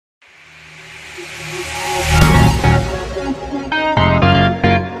So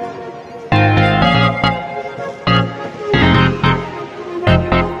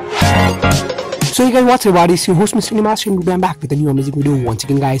hey guys, what's up? It's your host Mr. Nimas, and today I'm back with a new amazing video once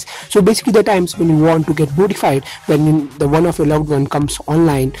again, guys. So basically, the times when you want to get notified when the one of your loved one comes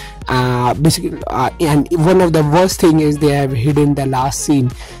online, and one of the worst thing is they have hidden the last scene.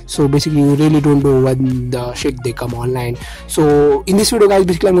 So basically, you really don't know when the shit they come online. So in this video, guys,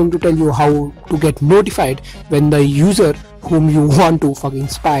 basically I'm going to tell you how to get notified when the user whom you want to fucking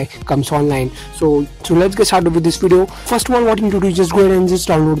spy comes online. So let's get started with this video. First of all, what you need to do is just go ahead and just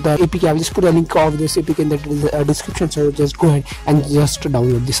download the APK. I'll just put a link of this APK in the description, so just go ahead and just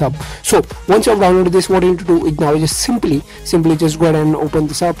download this up. So once you have downloaded this, what you need to do is now just simply just go ahead and open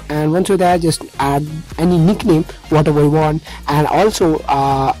this up, and once you're there, just add any nickname whatever you want, and also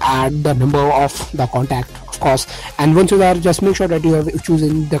add the number of the contact, of course. And once you're there, just make sure that you have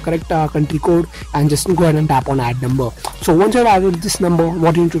chosen the correct country code, and just go ahead and tap on add number. So once you have added this number,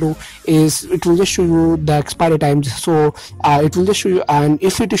 what you need to do is it will just show you the expiry times. So it will just show you, and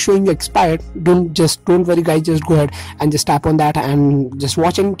if it is showing you expired, don't worry guys, just go ahead and just tap on that and just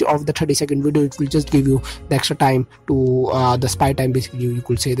watch any of the 30-second video. It will just give you the extra time to the spy time, basically you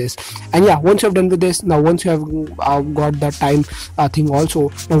could say this. And yeah, once you have done with this, now once you have got that time thing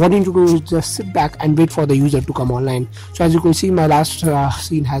also, now what you need to do is just sit back and wait for the user to come online. So as you can see, my last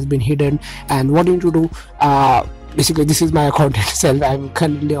scene has been hidden, and what you need to do, basically this is my account itself. I'm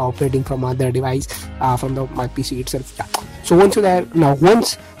currently operating from other device, from my PC itself. Yeah. So once you're there, now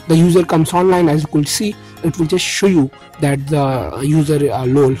once the user comes online, as you could see, it will just show you that the user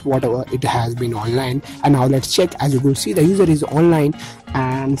lol whatever it has been online. And now let's check. As you could see, the user is online,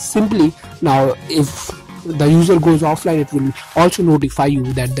 and simply now if the user goes offline, it will also notify you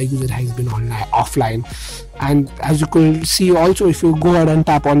that the user has been offline. And as you could see also, if you go ahead and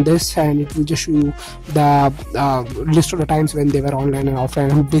tap on this, and it will just show you the list of the times when they were online and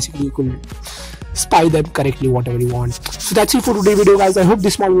offline, and basically you could spy them correctly whatever you want. So that's it for today's video, guys. I hope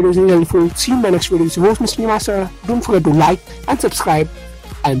this small video is really helpful. See you in my next video. It's your host Mr. Master. Don't forget to like and subscribe,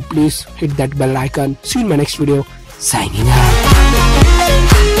 and please hit that bell icon. See you in my next video. Signing out.